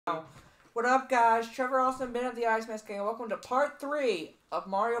What up, guys? Trevor Austin, Ben of the Ice Mask Gang. Welcome to part 3 of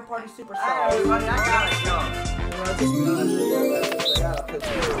Mario Party Superstars. Hey, everybody, I gotta go.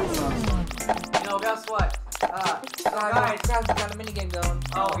 You know, guess what? Guys, we got a minigame going.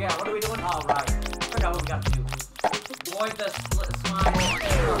 Oh, yeah, what are we doing? All right. I forgot what we got to do. Avoid the slime.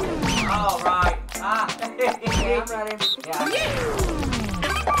 All right. Yeah, I'm ready. Yeah.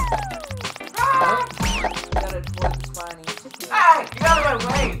 You gotta avoid the spiny. Hey, get out of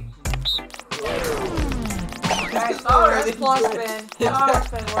my way. Okay, sorry. Let's plus spin. Plus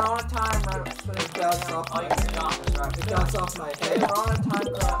spin. We're on a time right? It bounced off Oh, you can get off this, right? It bounced off my Hey, head. we're on a time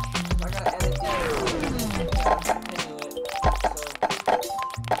crunch. I gotta edit these. Continue it.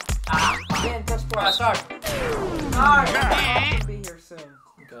 So, Ben, press plus. Start. I'm gonna be here soon.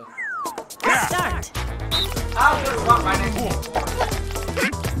 Okay. Start. I'll just walk right next to you.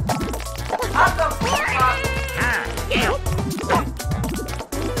 What the fuck?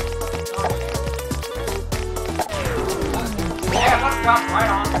 Yeah, let's drop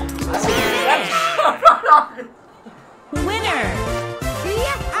right on. Winner.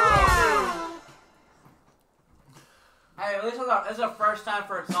 Hey, at least it's the first time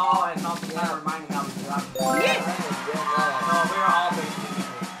for it's all, and it's also kind of reminding me how we do it. So we are all basically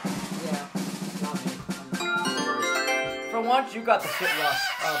equal. For once, you got the shit rust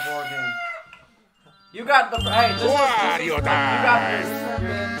board game. You got the hey. This is you got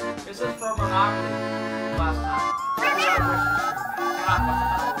this is for Monopoly last time.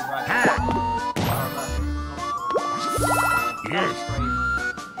 Yes.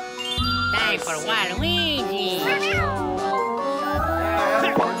 Time for Waluigi.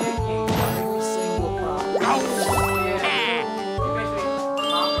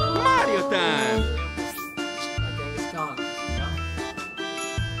 Mario time. Okay, it's gone.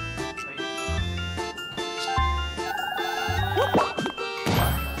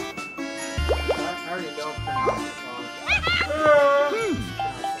 I already don't pronounce it wrong.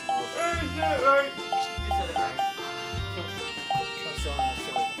 Yes.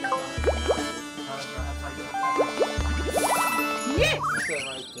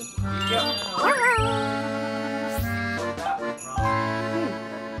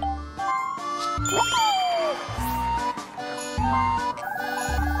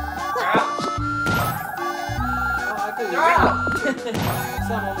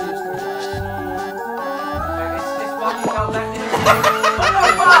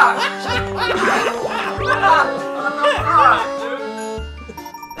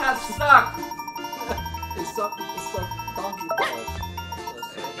 That sucked. It's like donkey balls.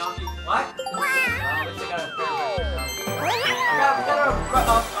 Donkey, what? Oh, at least I got a fair I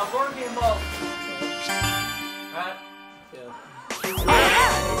got a board game ball. Right? Yeah.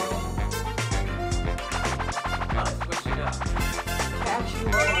 Gotta switch it up. Catch you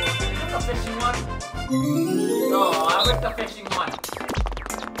later. Is this the fishing one? No, I wish the fishing one.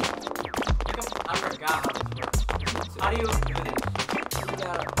 I forgot how this works. How do you do this? We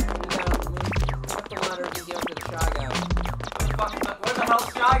gotta put the letters and give them to the Shy Guy. Where the hell's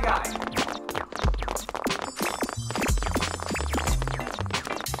Shy Guy?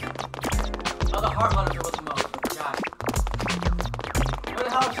 Oh, the heart letters are with the most. Guy. Where the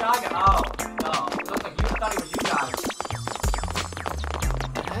hell is Shy Guy? Oh, no. It looks like you thought he was you guys.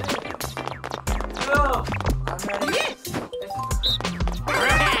 No. I'm ready.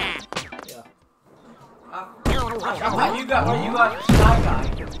 Yeah. I thought you guys were Shy Guy.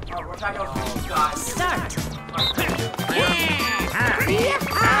 Oh, we're Shy Guy was you guys. Start.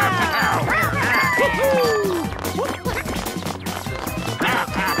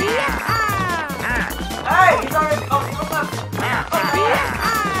 Hey, he's already. Oh, he's almost.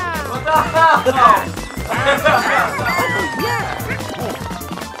 What the hell?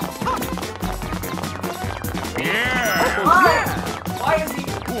 Why is he?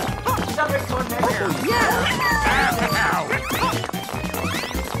 He's not very coordinated.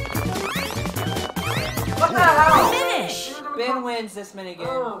 What the hell? Finish. Ben wins this minigame. Oh,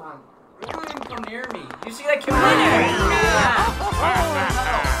 you didn't even come near me. You see that kid?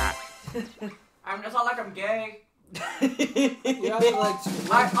 It's not like I'm gay. You have to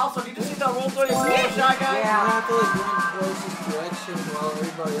like Also, did you see the roll 34 Shy Guy? You have to like run closest direction while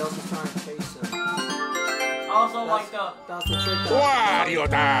everybody else is trying to chase him. Also, like the. That's the trick. Wario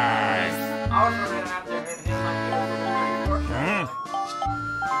time. I was running after him like it was the roll 34 Shy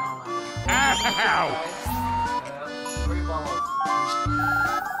Guy. Ow. 3 balls.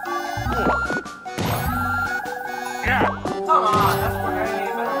 Yeah. Come on, that's what I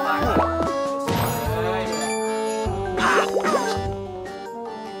need. Better black.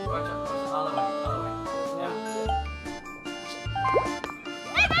 Watch out, other way. Yeah.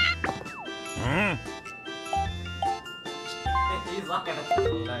 He's looking at the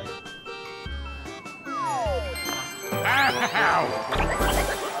night. Ow! I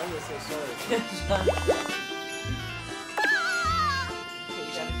was gonna say sorry. Okay,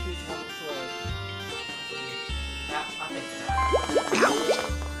 you gotta choose one play. Yeah, I think that.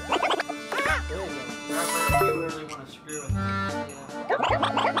 There you Remember, you really want to screw with me.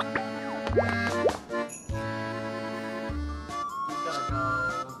 He's gonna go.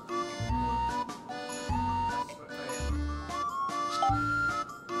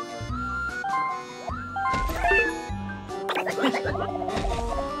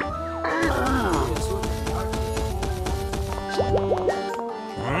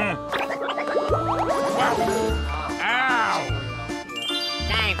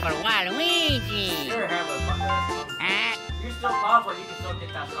 Time for Waluigi. You're You're still powerful, you can still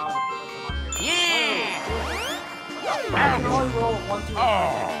get that song with the Yeah. I can only roll 1, 2,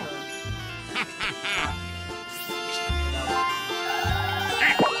 Oh.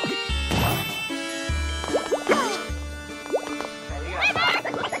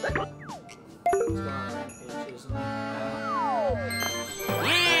 He's going on a rampage, isn't he?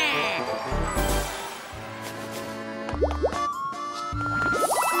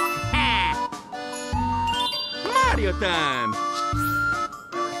 Mario time.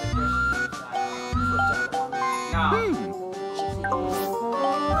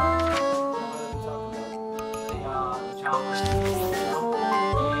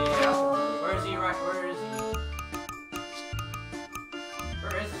 Where is he? Where is he?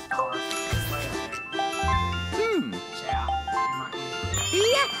 Where is his tower? Yeah.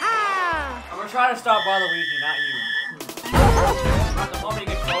 Yeah. We're trying to stop Waluigi, not you. But the moment you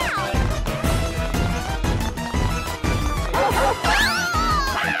get close to it.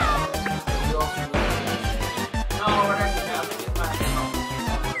 No, we're not gonna have to get back.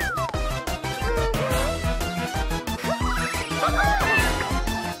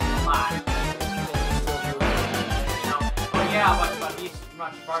 Oh yeah, but he's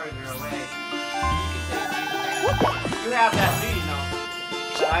much farther away. You can take these advantage. You have that lead, you know.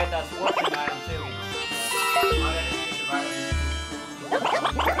 That's working item too, you know. I gotta use the right.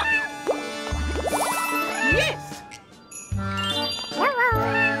 Yes.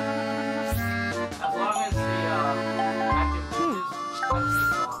 As long as the active loses,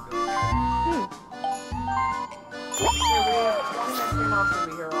 that's all good. gonna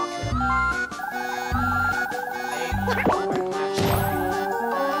be here also.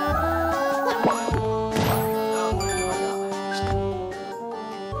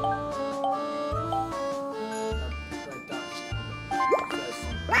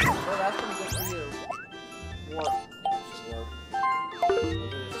 Well, that's gonna be good for you. Warp. Should work.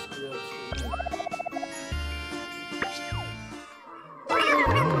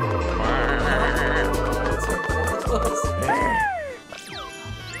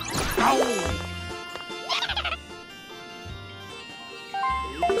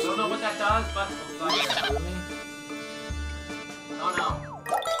 Don't know what that does, but oh no.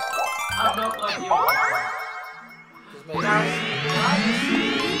 I don't know like you.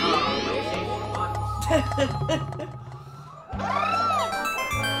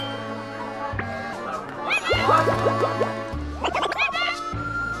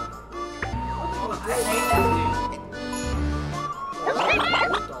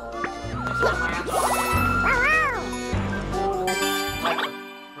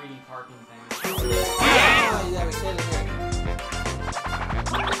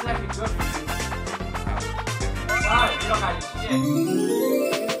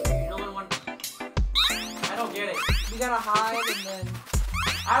 You gotta hide and then.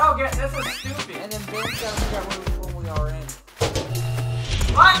 I don't get this is stupid. And then Ben's gotta figure out which one we are in.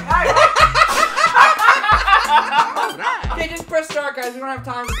 What? Okay, just press start, guys. We don't have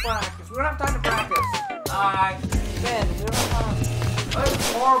time to practice. We don't have time to practice. Alright. Ben, we don't have time.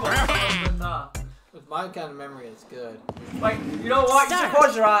 That's horrible. With my kind of memory, it's good. Like, you know what? You should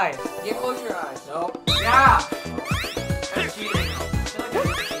close your eyes. Yeah, close your eyes. Nope. Yeah. That's cheating. I feel like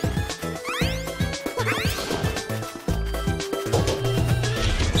that's cheating.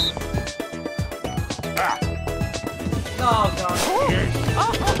 No, God.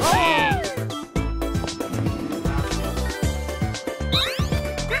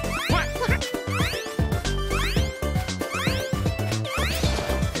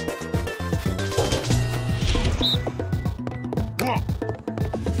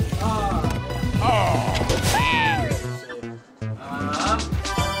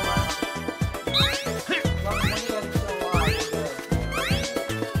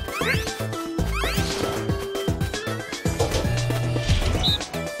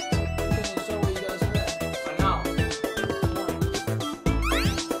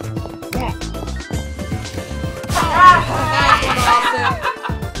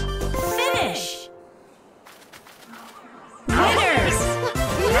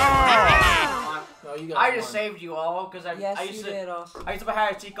 No, you got I just one. saved you all because I Yes, used you to did, Austin. I used to play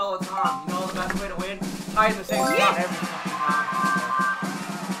hide and seek all the time. You know the best way to win? Hide in the same spot every fucking time.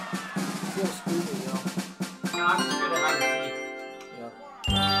 Feel stupid, yo. No, I'm just good at hide and seek.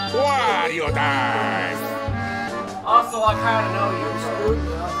 Yeah. Wario time! Also, I kind of know you. You're So. stupid,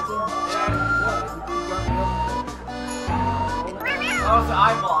 yo. Yeah. What? You got me up. That was the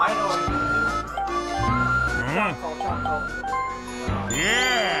eyeball. I know what you're gonna Chop call, chop call.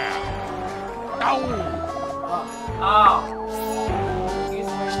 Yeah! Ow! do. Oh. Use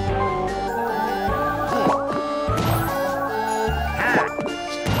my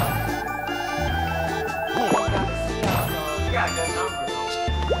You got a good number.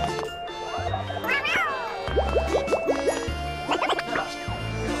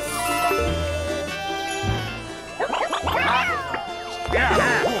 Yeah!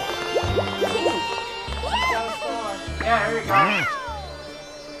 Yeah, here we go.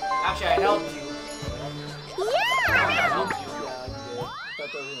 Actually, I helped you. I helped you. Yeah, you did. I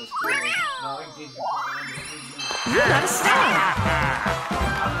thought that was gonna steal me. No, I did you. You got a star.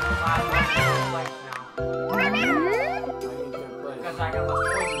 I'm in the last place now. I need third place. Because I got less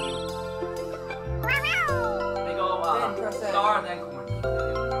points than you. They go Then press A. star, then coins.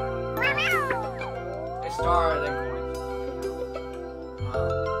 It's star, then coins.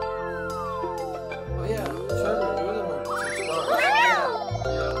 Oh yeah, Trevor, you're the one with 2 stars.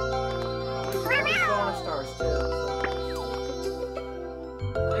 There's bonus stars too.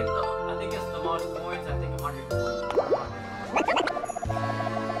 I think it's the most coins. I think 100 coins.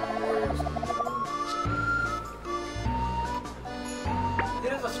 Warriors.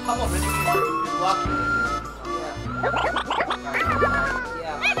 There's a couple of minutes where you're lucky.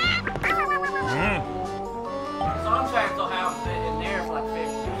 Yeah. Sometimes they'll have it in there for like 50 or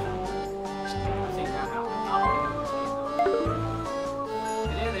something. I've seen that happen. I don't know this game though.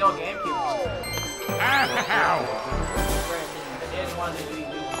 It is the old GameCube. Ow! It is one of the new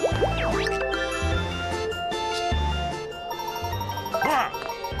ones.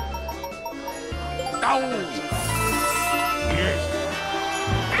 Ow! Yes!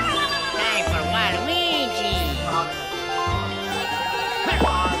 Time for Waluigi!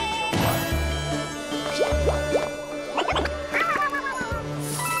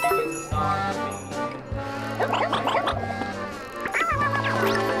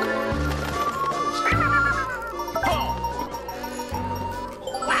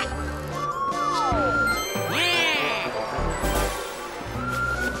 Yeah!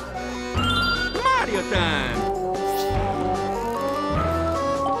 Mario time!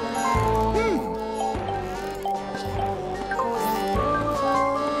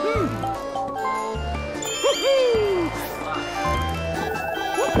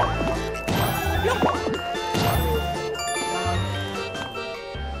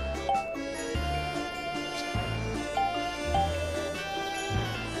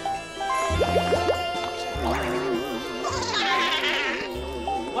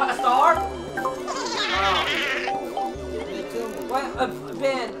 What, a star? What?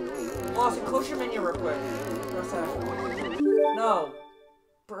 Ben, Lawson, close your menu real quick. Press F. No.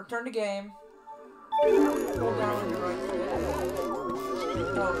 Return to game. Hold down on your right stick.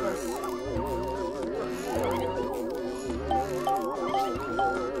 No, press.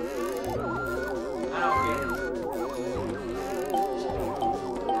 I don't get it.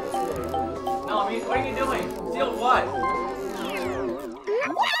 No, I mean, what are you doing? Steal what?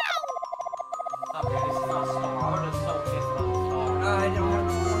 Okay, this is not a star. I would have so pissed about the star. I don't have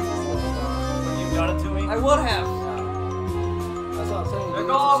the points. When you've done it to me? I would have. That's what I'm saying. There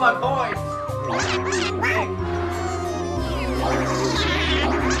go all my points! Nick.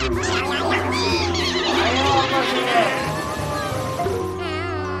 I know I'm pushing it!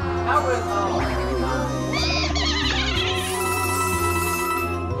 That was,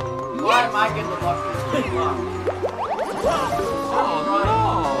 why am I getting the luckiest luck? Oh,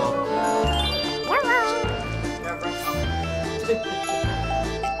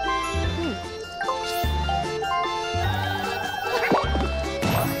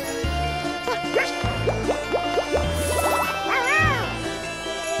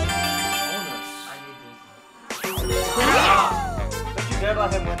 But you did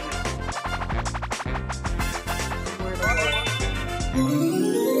let him win this.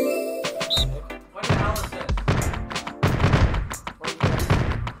 What the hell is this?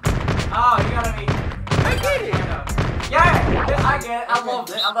 Oh, you gotta be. I get it! Yeah! I get it. I love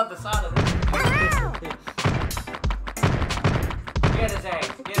it. I love the sound of this. Get his A.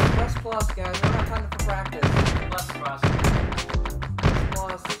 Get his Press plus, guys. We don't have time for practice. plus thrust.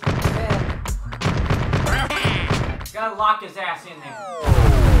 Plus. Ben. Gotta lock his ass in there.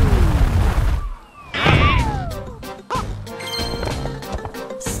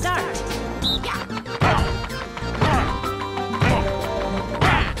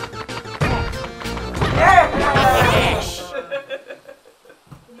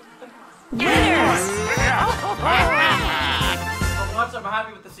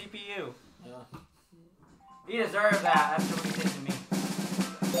 happy with the CPU. Yeah. He deserves that after what he did to me.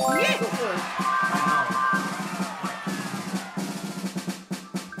 Go first. I know.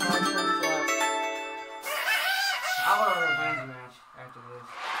 5 turns left. I want a revenge match after this.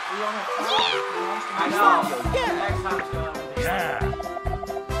 We don't have time. I know. Next time it's going to be. Yeah.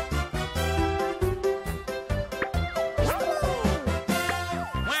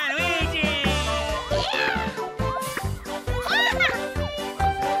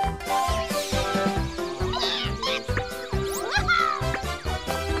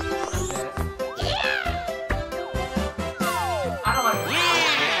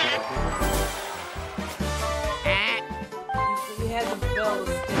 He had to build a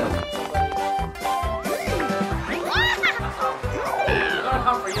skill from somebody. It's gonna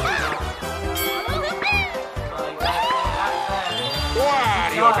come for you, you know. Like, that's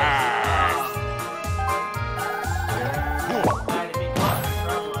Wario time. And if he comes in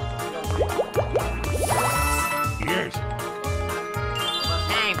trouble, Yes.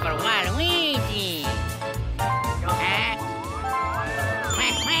 Time for Waluigi.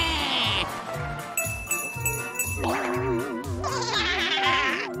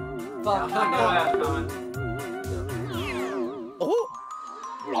 Fuck, I know that's coming. Oh!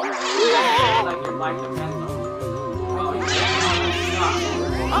 Like you like the pencil. Oh, you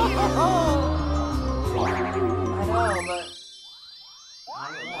I know, but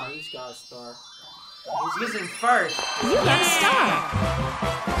Yeah, he's got a star. He's in first. You got a star.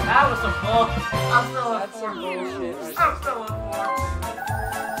 That was some bull. I'm still in that's some fourth. bullshit. I'm still in fourth.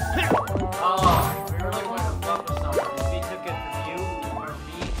 Oh, we really went to fuck with someone. If he took it from you or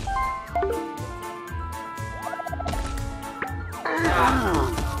me.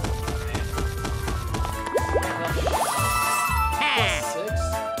 Yeah. 6?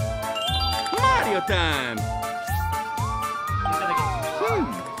 Mario time. He's gonna get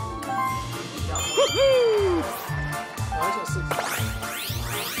Woohoo! Oh, he's got 6.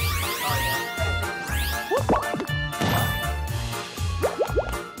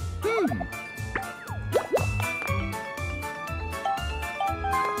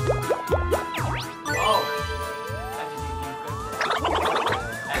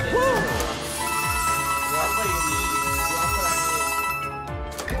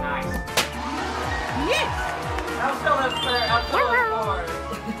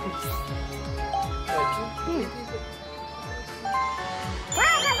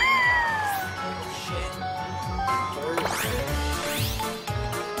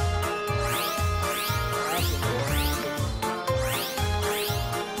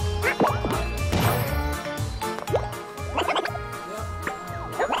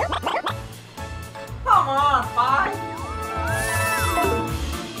 Come on, 5.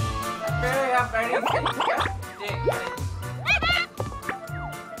 I barely have anything.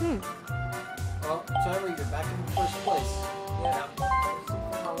 Well, Trevor, you're back in first place. Yeah.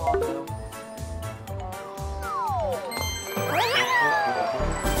 How long though?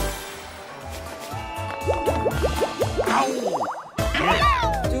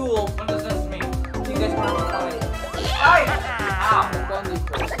 Duel. What does this mean? You guys want to fight? Fight! Ow! Bundy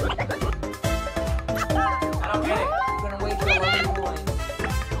first. I don't get it. I'm gonna wait till 11 points.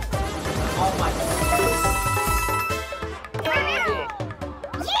 Oh my god.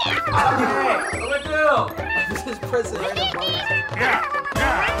 I don't get it. What do I do? This is pressing random buttons.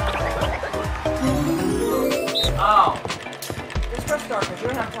 Oh. Just press start because we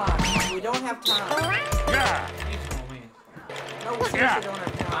don't have time. We don't have time. He's gonna win. No, we seriously don't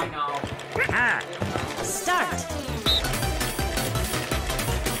have I time. know. Start.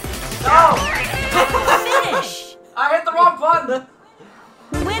 No! Finish. I hit the wrong button!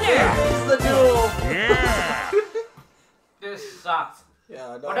 Winner. It's the duel. Yeah. This sucks. Yeah, I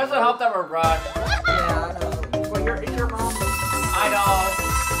know. But doesn't help that we're rushed. Yeah, I know. Well, it's your mom. I know.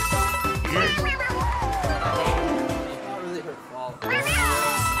 It's not really her fault.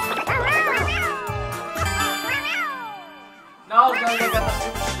 No, it's gonna get the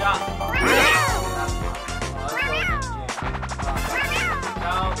super shot.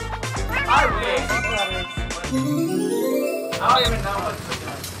 No. I win. I don't even know what's to do.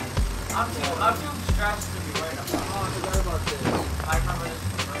 I'm too stressed to be worried about. Oh, I forgot about this. I remember this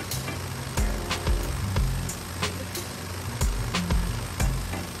from first.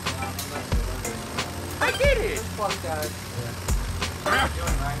 I did it. Fuck, guys. What are you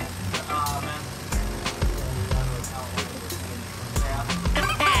doing, right? Man.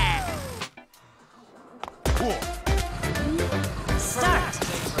 Start.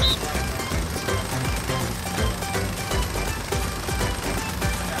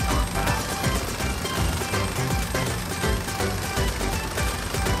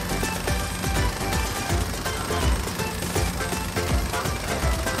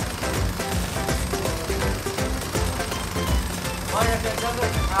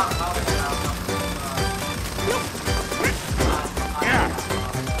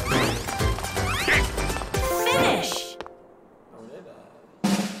 Finish. Oh, did I?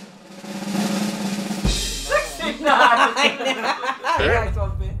 69! That's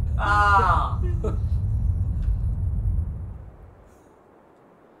what Ben. Ah!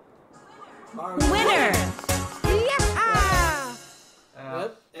 Winner. Yep,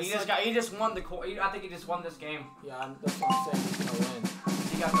 He just won the. I think he just won this game. Yeah, that's what I'm saying. He's gonna win.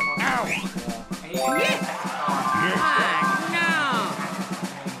 He got the most. Yeah. And he can get the second star.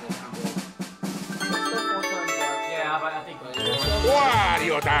 Yeah, but I think.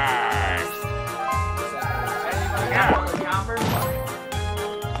 Wario time! Anybody got the jumper?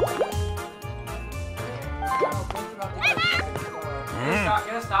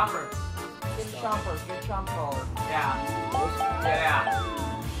 Get a stopper. Get Chomper. Get Chomp Caller. Yeah. Yeah.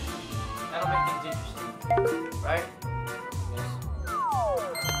 That'll make things interesting. Right?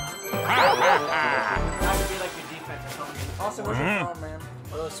 That could be like your defense or something. Also, where's your phone, man?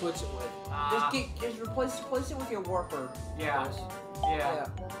 What do I switch it with? Just replace it with your Warper. Yeah. Yes. Yeah.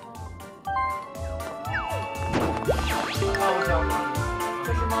 Oh, no.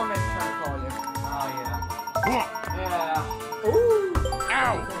 Because your mom is trying to call you. Oh, yeah. Yeah. Ooh!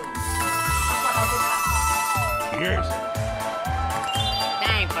 Ow! Yes.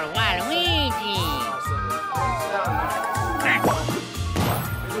 Time for Waluigi.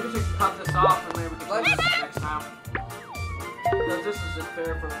 Maybe we should cut this off and maybe we can play this next time. Because this isn't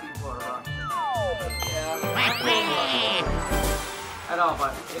fair for the people who are watching. At all,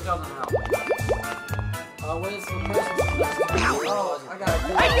 but it doesn't help. Where's the person? Oh, I got it.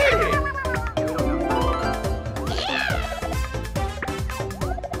 I did it! We don't have time.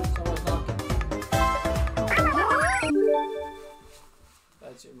 Someone's knocking.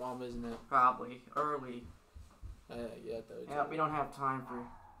 That's your mom, isn't it? Probably. Early. Yeah, though. Yeah, we don't have time for...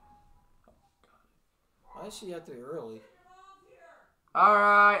 Why is she out there early?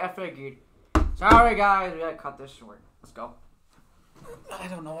 Alright, I figured. Sorry, guys. We gotta cut this short. Let's go. I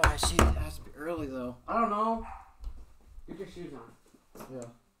don't know why she has to be early, though. I don't know. Get your shoes on. Yeah.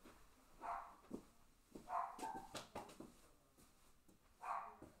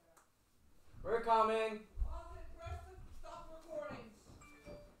 We're coming.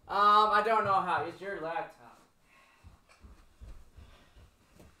 I don't know how. It's your laptop.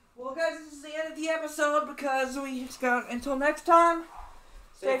 Well, guys, this is the end of the episode because we just got until next time.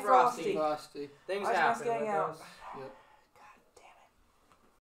 Stay frosty. Frosty. Things Ice Mask happen. Gang out.